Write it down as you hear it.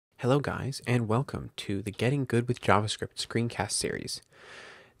Hello guys, and welcome to the Getting Good with JavaScript screencast series.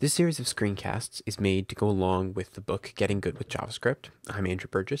 This series of screencasts is made to go along with the book Getting Good with JavaScript. I'm Andrew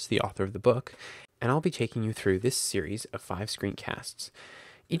Burgess, the author of the book, and I'll be taking you through this series of 5 screencasts.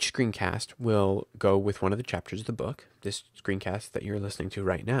 Each screencast will go with one of the chapters of the book. This screencast that you're listening to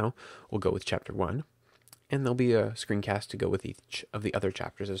right now will go with chapter 1, and there'll be a screencast to go with each of the other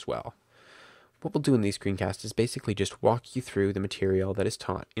chapters as well. What we'll do in these screencasts is basically just walk you through the material that is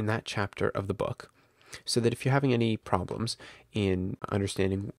taught in that chapter of the book, so that if you're having any problems in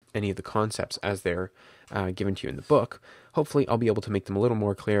understanding any of the concepts as they're given to you in the book, hopefully I'll be able to make them a little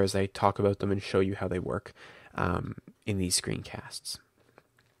more clear as I talk about them and show you how they work in these screencasts.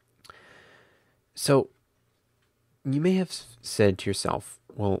 So you may have said to yourself,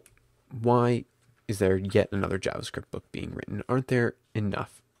 well, why is there yet another JavaScript book being written? Aren't there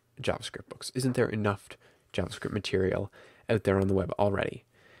enough JavaScript books? Isn't there enough JavaScript material out there on the web already?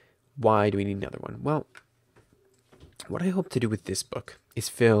 Why do we need another one? Well, what I hope to do with this book is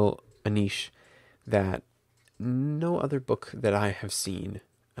fill a niche that no other book that I have seen,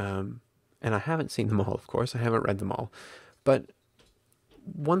 and I haven't seen them all, of course, I haven't read them all, but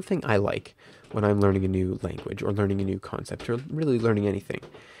one thing I like when I'm learning a new language or learning a new concept or really learning anything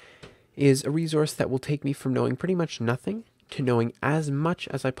is a resource that will take me from knowing pretty much nothing to knowing as much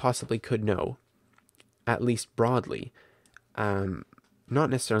as I possibly could know, at least broadly, not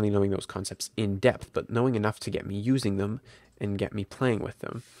necessarily knowing those concepts in depth, but knowing enough to get me using them and get me playing with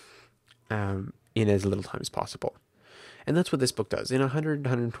them in as little time as possible. And that's what this book does. In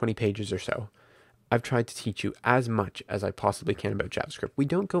 120 pages or so, I've tried to teach you as much as I possibly can about JavaScript. We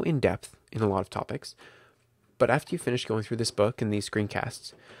don't go in depth in a lot of topics, but after you finish going through this book and these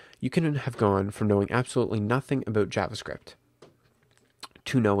screencasts, you can have gone from knowing absolutely nothing about JavaScript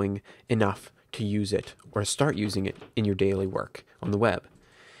to knowing enough to use it or start using it in your daily work on the web.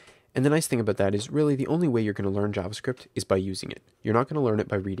 And the nice thing about that is really the only way you're going to learn JavaScript is by using it. You're not going to learn it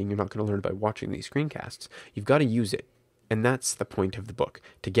by reading. You're not going to learn it by watching these screencasts. You've got to use it. And that's the point of the book,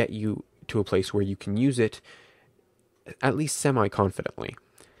 to get you to a place where you can use it at least semi-confidently,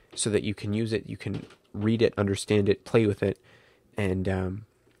 so that you can use it, you can read it, understand it, play with it, and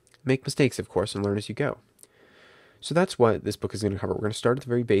make mistakes, of course, and learn as you go. So that's what this book is going to cover. We're going to start at the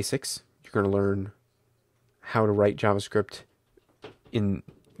very basics. You're going to learn how to write JavaScript we're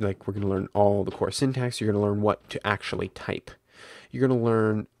going to learn all the core syntax. You're going to learn what to actually type. You're going to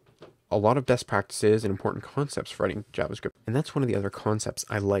learn a lot of best practices and important concepts for writing JavaScript. And that's one of the other concepts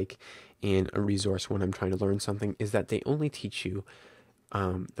I like in a resource when I'm trying to learn something, is that they only teach you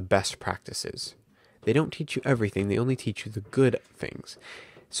the best practices. They don't teach you everything. They only teach you the good things.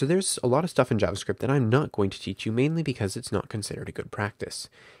 So there's a lot of stuff in JavaScript that I'm not going to teach you, mainly because it's not considered a good practice.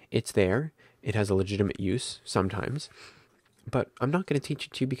 It's there, it has a legitimate use sometimes, but I'm not going to teach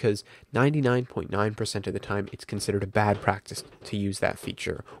it to you because 99.9% of the time it's considered a bad practice to use that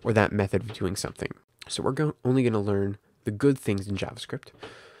feature or that method of doing something. So we're only going to learn the good things in JavaScript.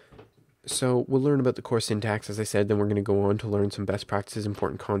 So we'll learn about the core syntax, as I said, then we're going to go on to learn some best practices,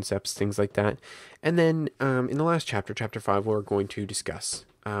 important concepts, things like that. And then in the last chapter, chapter 5, we're going to discuss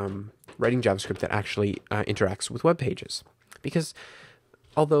writing JavaScript that actually interacts with web pages. Because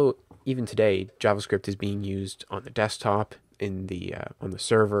although even today JavaScript is being used on the desktop, on the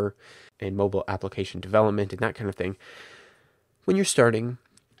server, in mobile application development, and that kind of thing, when you're starting,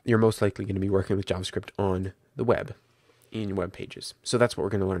 you're most likely going to be working with JavaScript on the web, in web pages. So that's what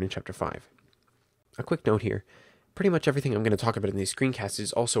we're going to learn in chapter 5. A quick note here, pretty much everything I'm going to talk about in these screencasts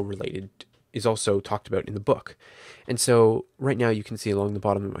is also talked about in the book. And so right now you can see along the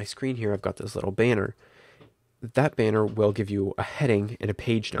bottom of my screen here, I've got this little banner. That banner will give you a heading and a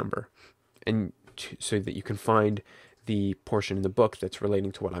page number, and so that you can find the portion in the book that's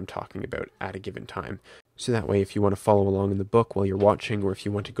relating to what I'm talking about at a given time. So that way, if you want to follow along in the book while you're watching, or if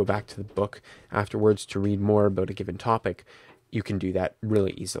you want to go back to the book afterwards to read more about a given topic, you can do that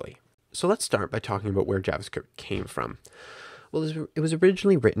really easily. So let's start by talking about where JavaScript came from. Well, it was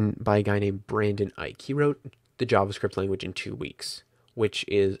originally written by a guy named Brandon Ike. He wrote the JavaScript language in 2 weeks, which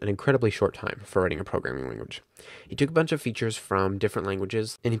is an incredibly short time for writing a programming language. He took a bunch of features from different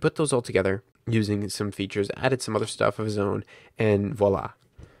languages, and he put those all together using some features, added some other stuff of his own, and voila,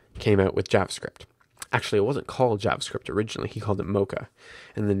 came out with JavaScript. Actually, it wasn't called JavaScript originally. He called it Mocha,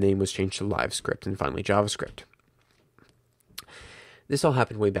 and the name was changed to LiveScript and finally JavaScript. This all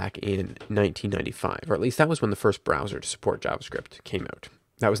happened way back in 1995, or at least that was when the first browser to support JavaScript came out.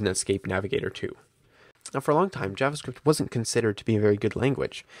 That was Netscape Navigator 2. Now, for a long time, JavaScript wasn't considered to be a very good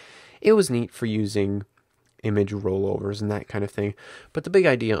language. It was neat for using image rollovers and that kind of thing, but the big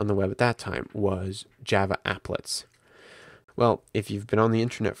idea on the web at that time was Java applets. Well, if you've been on the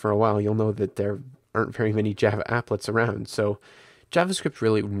internet for a while, you'll know that there aren't very many Java applets around, so JavaScript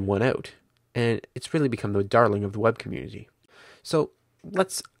really won out, and it's really become the darling of the web community. So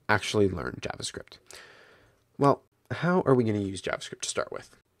let's actually learn JavaScript. Well, how are we going to use JavaScript to start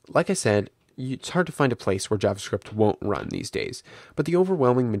with? Like I said, it's hard to find a place where JavaScript won't run these days, but the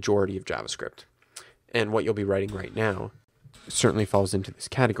overwhelming majority of JavaScript, and what you'll be writing right now, certainly falls into this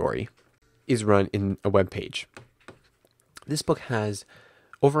category, is run in a web page. This book has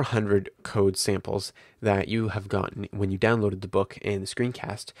over 100 code samples that you have gotten when you downloaded the book and the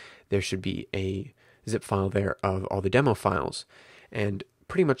screencast. There should be a zip file there of all the demo files, and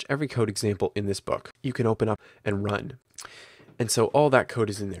pretty much every code example in this book you can open up and run. And so all that code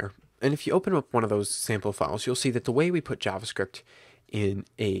is in there. And if you open up one of those sample files, you'll see that the way we put JavaScript in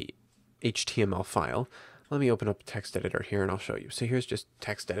a HTML file, let me open up a text editor here and I'll show you. So here's just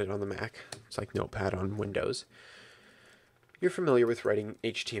text edit on the Mac. It's like Notepad on Windows. You're familiar with writing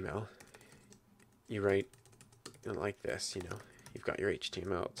HTML. You write like this, you know. You've got your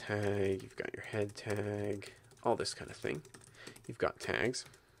HTML tag, you've got your head tag, all this kind of thing. You've got tags.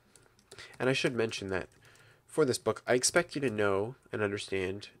 And I should mention that for this book, I expect you to know and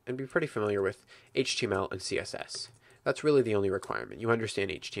understand and be pretty familiar with HTML and CSS. That's really the only requirement. You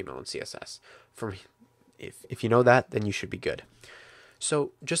understand HTML and CSS. If you know that, then you should be good.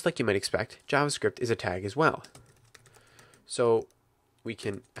 So just like you might expect, JavaScript is a tag as well. So we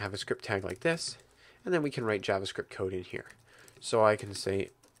can have a script tag like this, and then we can write JavaScript code in here. So I can say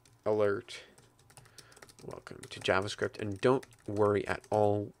alert, welcome to JavaScript, and don't worry at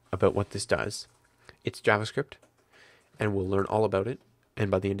all about what this does. It's JavaScript, and we'll learn all about it, and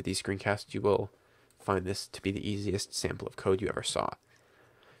by the end of these screencasts, you will find this to be the easiest sample of code you ever saw.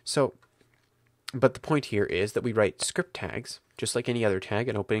 So, but the point here is that we write script tags, just like any other tag,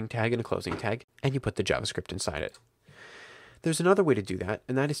 an opening tag and a closing tag, and you put the JavaScript inside it. There's another way to do that,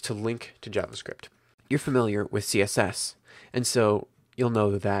 and that is to link to JavaScript. You're familiar with CSS, and so you'll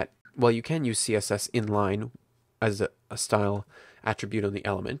know that, well, you can use CSS inline as a style attribute on the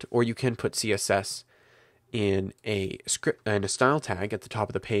element, or you can put CSS in a script and a style tag at the top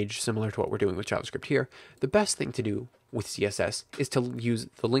of the page, similar to what we're doing with JavaScript here. The best thing to do with CSS is to use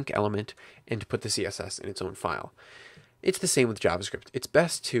the link element and to put the CSS in its own file. It's the same with JavaScript. It's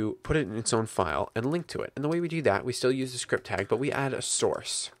best to put it in its own file and link to it. And the way we do that, we still use the script tag, but we add a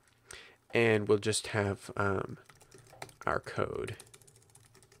source. And we'll just have our code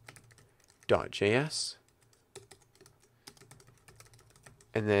 .js.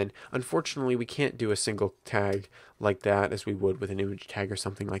 And then, unfortunately, we can't do a single tag like that as we would with an image tag or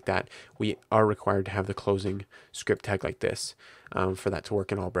something like that. We are required to have the closing script tag like this for that to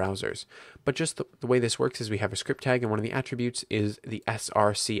work in all browsers. But just the way this works is we have a script tag, and one of the attributes is the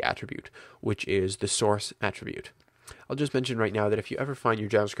src attribute, which is the source attribute. I'll just mention right now that if you ever find your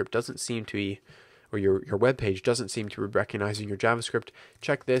JavaScript doesn't seem to be, or your web page doesn't seem to be recognizing your JavaScript,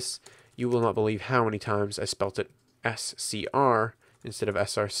 check this. You will not believe how many times I spelt it SCR instead of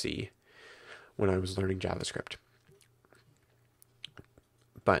SRC when I was learning JavaScript.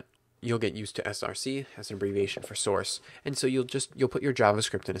 But you'll get used to SRC as an abbreviation for source, and so you'll put your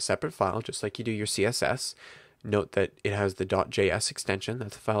JavaScript in a separate file, just like you do your CSS. Note that it has the .js extension,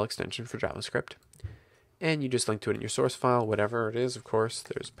 that's a file extension for JavaScript. And you just link to it in your source file, whatever it is, of course.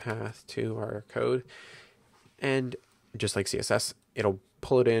 There's path to our code. And just like CSS, it'll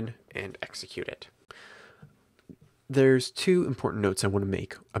pull it in and execute it. There's two important notes I want to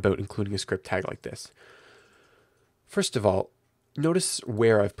make about including a script tag like this. First of all, notice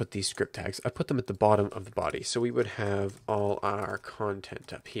where I've put these script tags. I put them at the bottom of the body. So we would have all our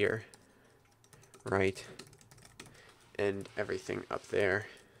content up here, right? And everything up there.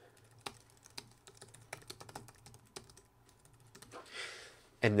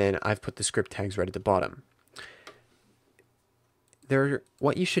 And then I've put the script tags right at the bottom.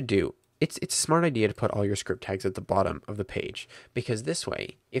 What you should do, it's a smart idea to put all your script tags at the bottom of the page, because this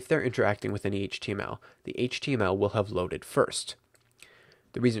way, if they're interacting with any HTML, the HTML will have loaded first.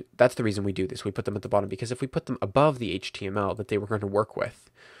 That's the reason we do this. We put them at the bottom, because if we put them above the HTML that they were going to work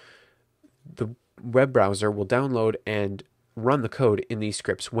with, the web browser will download and run the code in these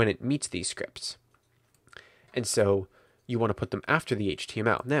scripts when it meets these scripts. And so you want to put them after the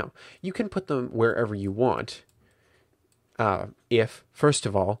HTML. Now, you can put them wherever you want if, first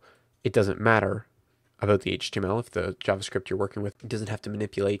of all, it doesn't matter about the HTML. If the JavaScript you're working with doesn't have to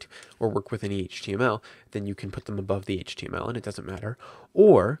manipulate or work with any HTML, then you can put them above the HTML and it doesn't matter.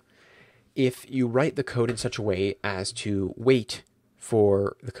 Or if you write the code in such a way as to wait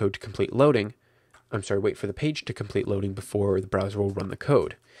for the code to complete loading, wait for the page to complete loading before the browser will run the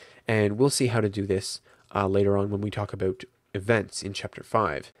code. And we'll see how to do this later on when we talk about events in chapter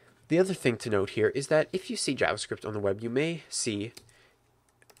 5. The other thing to note here is that if you see JavaScript on the web, you may see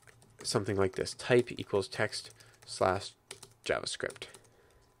something like this: type equals text slash JavaScript.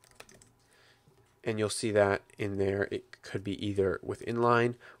 And you'll see that in there. It could be either with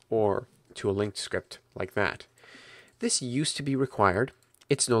inline or to a linked script like that. This used to be required.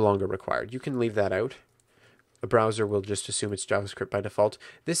 It's no longer required. You can leave that out. A browser will just assume it's JavaScript by default.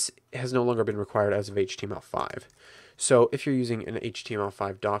 This has no longer been required as of HTML5. So if you're using an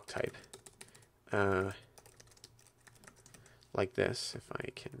HTML5 doc type, like this, if I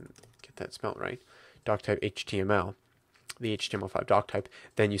can get that spelled right, doc type HTML, the HTML5 doc type,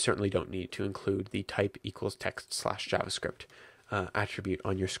 then you certainly don't need to include the type equals text slash JavaScript attribute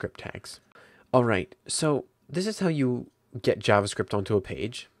on your script tags. All right, so this is how you get JavaScript onto a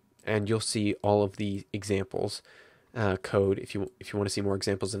page, and you'll see all of the examples code. If you want to see more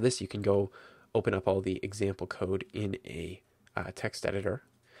examples of this, you can go open up all the example code in a text editor.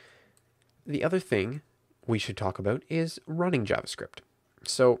 The other thing we should talk about is running JavaScript.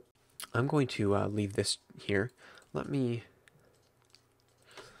 So I'm going to leave this here. Let me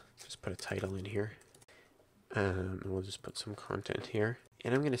just put a title in here. And we'll just put some content here.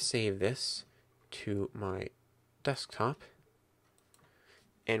 And I'm going to save this to my desktop.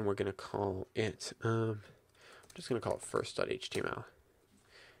 And we're going to call it, I'm just going to call it first.html.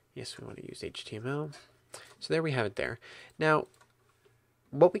 Yes, we want to use HTML. So there we have it there. Now,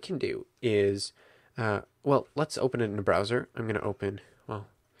 what we can do is, well, let's open it in a browser. I'm going to open, well,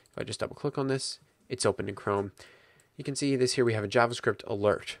 if I just double click on this, it's opened in Chrome. You can see this here, we have a JavaScript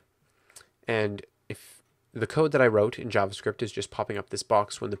alert. And if the code that I wrote in JavaScript is just popping up this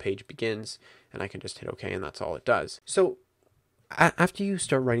box when the page begins, and I can just hit OK, and that's all it does. So after you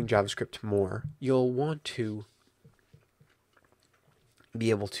start writing JavaScript more, you'll want to be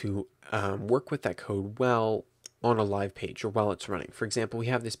able to work with that code well on a live page or while it's running. For example, we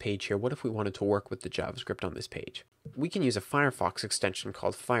have this page here. What if we wanted to work with the JavaScript on this page? We can use a Firefox extension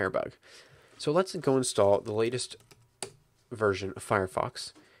called Firebug. So let's go install the latest version of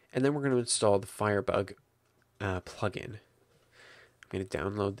Firefox, and then we're going to install the Firebug plugin. I'm going to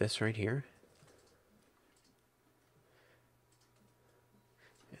download this right here.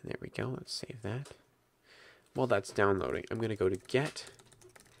 And there we go. Let's save that. While that's downloading, I'm going to go to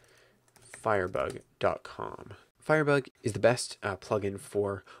getfirebug.com. Firebug is the best plugin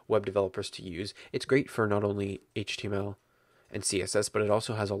for web developers to use. It's great for not only HTML and CSS, but it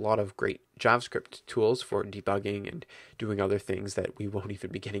also has a lot of great JavaScript tools for debugging and doing other things that we won't even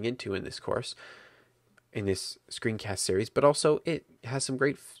be getting into in this course, in this screencast series. But also it has some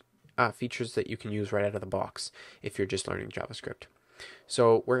great features that you can use right out of the box if you're just learning JavaScript.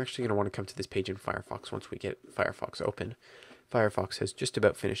 So we're actually going to want to come to this page in Firefox once we get Firefox open. Firefox has just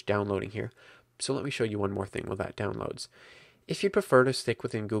about finished downloading here. So let me show you one more thing while that downloads. If you prefer to stick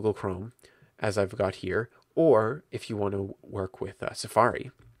within Google Chrome, as I've got here, or if you want to work with Safari,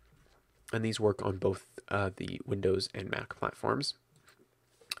 and these work on both the Windows and Mac platforms,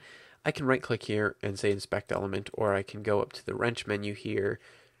 I can right click here and say inspect element, or I can go up to the wrench menu here,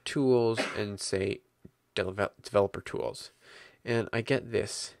 tools, and say developer tools. And I get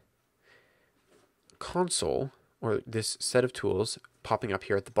this console, or this set of tools, popping up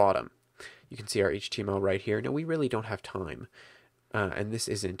here at the bottom. You can see our HTML right here. Now, we really don't have time, and this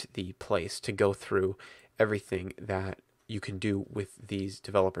isn't the place to go through everything that you can do with these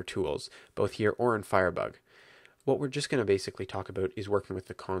developer tools, both here or in Firebug. What we're just going to basically talk about is working with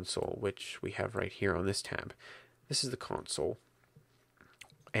the console, which we have right here on this tab. This is the console,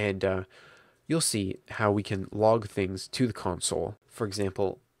 and you'll see how we can log things to the console. For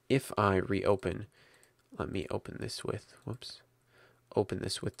example, if I reopen, let me open this with, open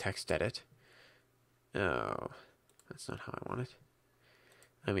this with TextEdit. Oh, that's not how I want it.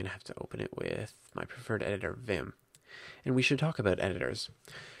 I'm going to have to open it with my preferred editor, Vim. And we should talk about editors.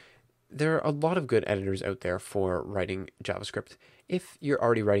 There are a lot of good editors out there for writing JavaScript. If you're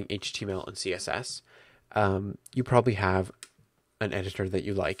already writing HTML and CSS, you probably have an editor that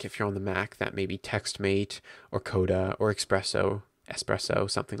you like. If you're on the Mac, that may be TextMate or Coda or Espresso,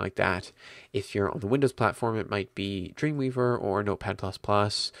 something like that. If you're on the Windows platform, it might be Dreamweaver or Notepad++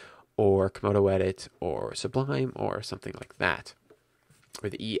 or Komodo Edit or Sublime or something like that. Or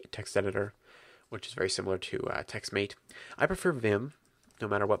the e-text editor, which is very similar to TextMate. I prefer Vim, no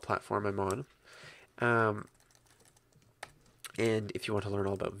matter what platform I'm on. And if you want to learn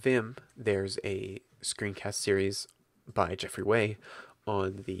all about Vim, there's a screencast series by Jeffrey Way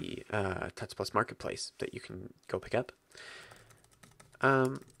on the Tuts Plus Marketplace that you can go pick up.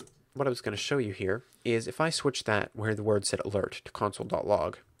 What I was going to show you here is if I switch that where the word said alert to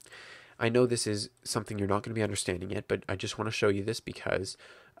console.log, I know this is something you're not going to be understanding yet, but I just want to show you this because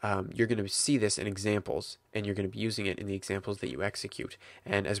you're going to see this in examples, and you're going to be using it in the examples that you execute.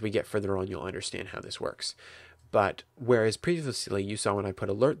 And as we get further on, you'll understand how this works. But whereas previously you saw when I put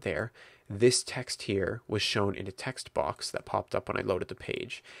alert there, this text here was shown in a text box that popped up when I loaded the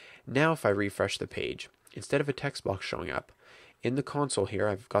page. Now if I refresh the page, instead of a text box showing up, in the console here,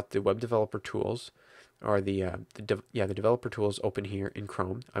 I've got the web developer tools, or the developer tools open here in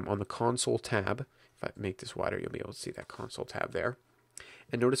Chrome. I'm on the console tab. If I make this wider, you'll be able to see that console tab there.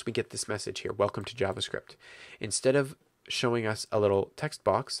 And notice we get this message here, welcome to JavaScript. Instead of showing us a little text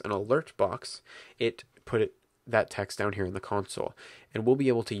box, an alert box, it put that text down here in the console. And we'll be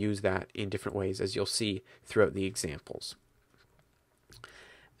able to use that in different ways, as you'll see throughout the examples.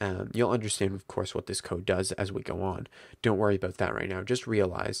 You'll understand, of course, what this code does as we go on. Don't worry about that right now. Just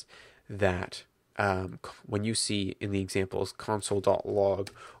realize that when you see in the examples console.log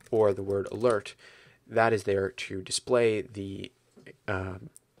or the word alert, that is there to display the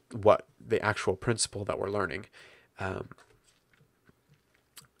what the actual principle that we're learning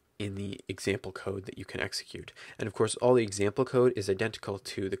in the example code that you can execute. And of course, all the example code is identical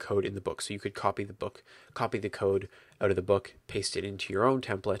to the code in the book. So you could copy the code out of the book, paste it into your own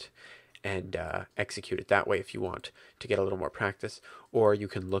template, and execute it that way if you want to get a little more practice. Or you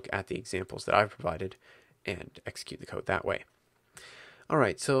can look at the examples that I've provided and execute the code that way. All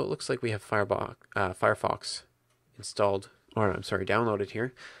right, so it looks like we have Firefox installed, or I'm sorry, downloaded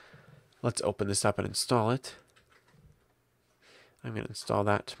here. Let's open this up and install it. I'm going to install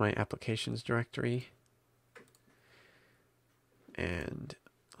that to my applications directory. And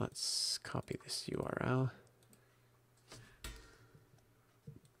let's copy this URL.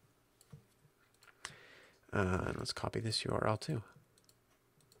 And let's copy this URL too.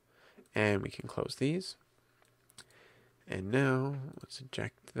 And we can close these. And now let's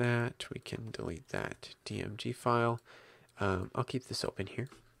eject that. We can delete that DMG file. I'll keep this open here.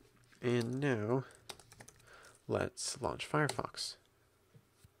 And now let's launch Firefox.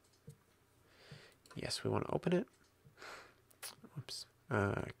 Yes, we want to open it. Oops.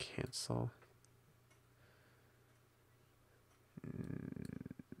 Cancel.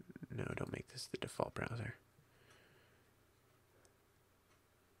 No, don't make this the default browser.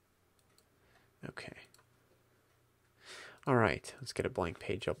 Okay. All right, let's get a blank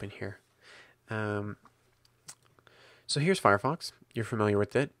page open here. So here's Firefox. You're familiar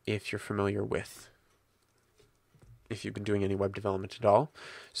with it if you've been doing any web development at all.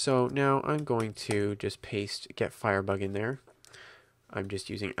 So now I'm going to just paste get Firebug in there. I'm just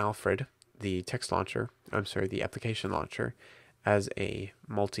using Alfred, the text launcher, the application launcher, as a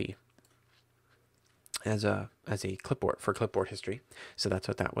clipboard for clipboard history. So that's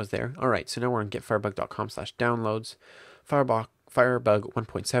what that was there. All right, so now we're on getfirebug.com/downloads. Firebug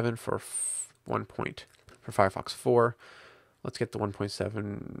 1.7 for Firefox 4. Let's get the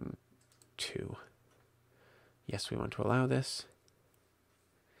 1.72. Yes, we want to allow this.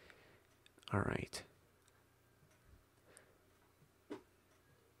 All right.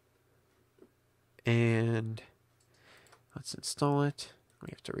 And let's install it. We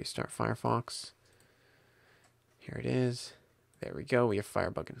have to restart Firefox. Here it is. There we go. We have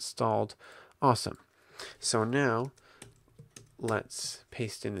Firebug installed. Awesome. So now let's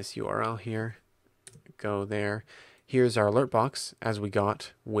paste in this URL here. Go there. Here's our alert box as we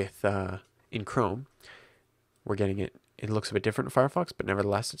got with in Chrome. We're getting it. It looks a bit different in Firefox, but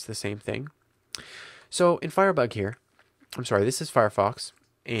nevertheless, it's the same thing. So in Firebug here, this is Firefox,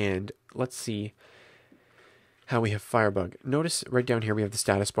 and let's see how we have Firebug. Notice right down here we have the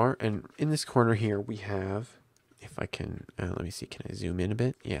status bar, and in this corner here we have, if I can, let me see, can I zoom in a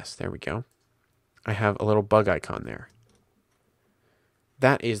bit? Yes, there we go. I have a little bug icon there.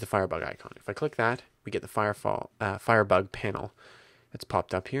 That is the Firebug icon. If I click that, we get the Firebug panel that's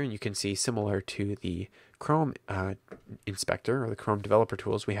popped up here, and you can see similar to the Chrome inspector or the Chrome developer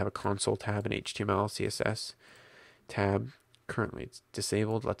tools, we have a console tab, an HTML, CSS tab. Currently it's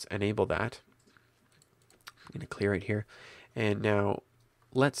disabled. Let's enable that. I'm going to clear it here. And now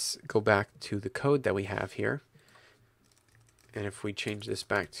let's go back to the code that we have here. And if we change this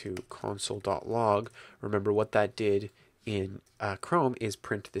back to console.log, remember what that did in Chrome is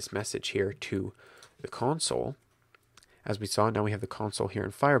print this message here to the console. As we saw, now we have the console here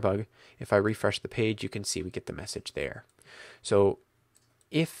in Firebug. If I refresh the page, you can see we get the message there. So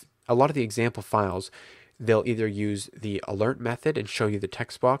if a lot of the example files, they'll either use the alert method and show you the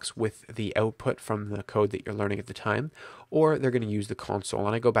text box with the output from the code that you're learning at the time, or they're going to use the console.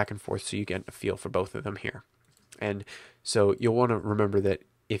 And I go back and forth so you get a feel for both of them here. And so you'll want to remember that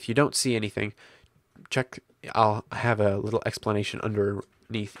if you don't see anything, I'll have a little explanation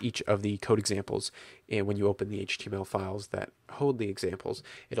underneath each of the code examples, and when you open the HTML files that hold the examples,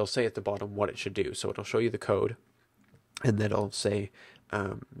 it'll say at the bottom what it should do. So it'll show you the code, and then it'll say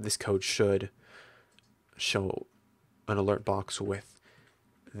this code should show an alert box with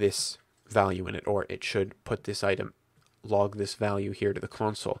this value in it, or it should put this item, log this value here to the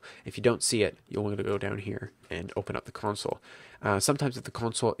console. If you don't see it, you'll want to go down here and open up the console. Sometimes if the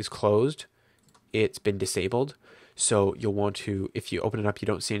console is closed, it's been disabled. So you'll want to, if you open it up, you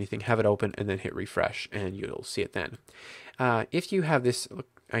don't see anything, have it open and then hit refresh and you'll see it then. If you have this,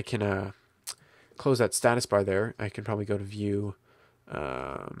 I can close that status bar there. I can probably go to view.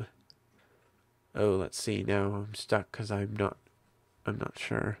 Oh, let's see. Now I'm stuck because I'm not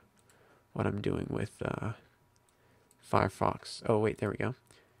sure what I'm doing with Firefox. Oh wait, there we go.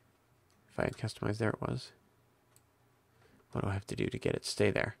 If I had customized, there it was. What do I have to do to get it to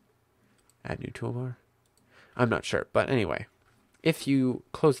stay there? Add new toolbar? I'm not sure, but anyway, if you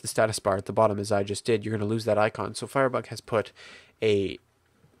close the status bar at the bottom as I just did, you're going to lose that icon. So Firebug has put a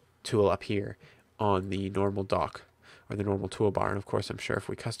tool up here on the normal dock or the normal toolbar, and of course I'm sure if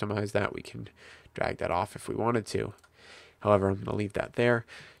we customize that we can drag that off if we wanted to. However, I'm going to leave that there.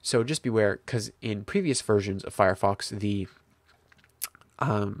 So just beware, because in previous versions of Firefox,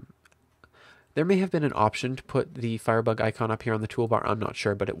 there may have been an option to put the Firebug icon up here on the toolbar. I'm not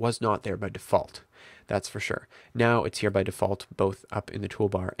sure, but it was not there by default. That's for sure. Now it's here by default, both up in the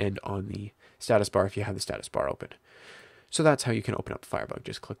toolbar and on the status bar if you have the status bar open. So that's how you can open up Firebug.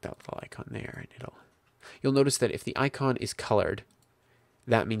 Just click that little icon there, and you'll notice that if the icon is colored,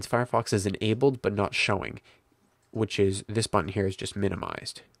 that means Firefox is enabled but not showing, which is this button here is just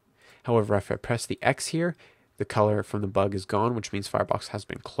minimized. However, if I press the X here, the color from the bug is gone, which means Firefox has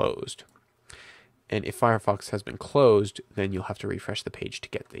been closed. And if Firefox has been closed, then you'll have to refresh the page to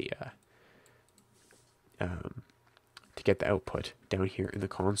get the output down here in the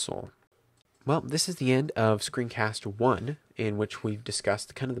console. Well, this is the end of Screencast 1, in which we've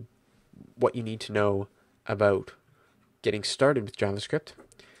discussed kind of what you need to know about getting started with JavaScript.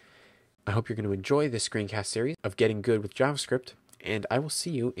 I hope you're going to enjoy this screencast series of getting good with JavaScript, and I will see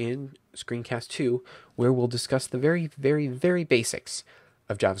you in Screencast 2, where we'll discuss the very, very, very basics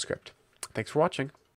of JavaScript. Thanks for watching.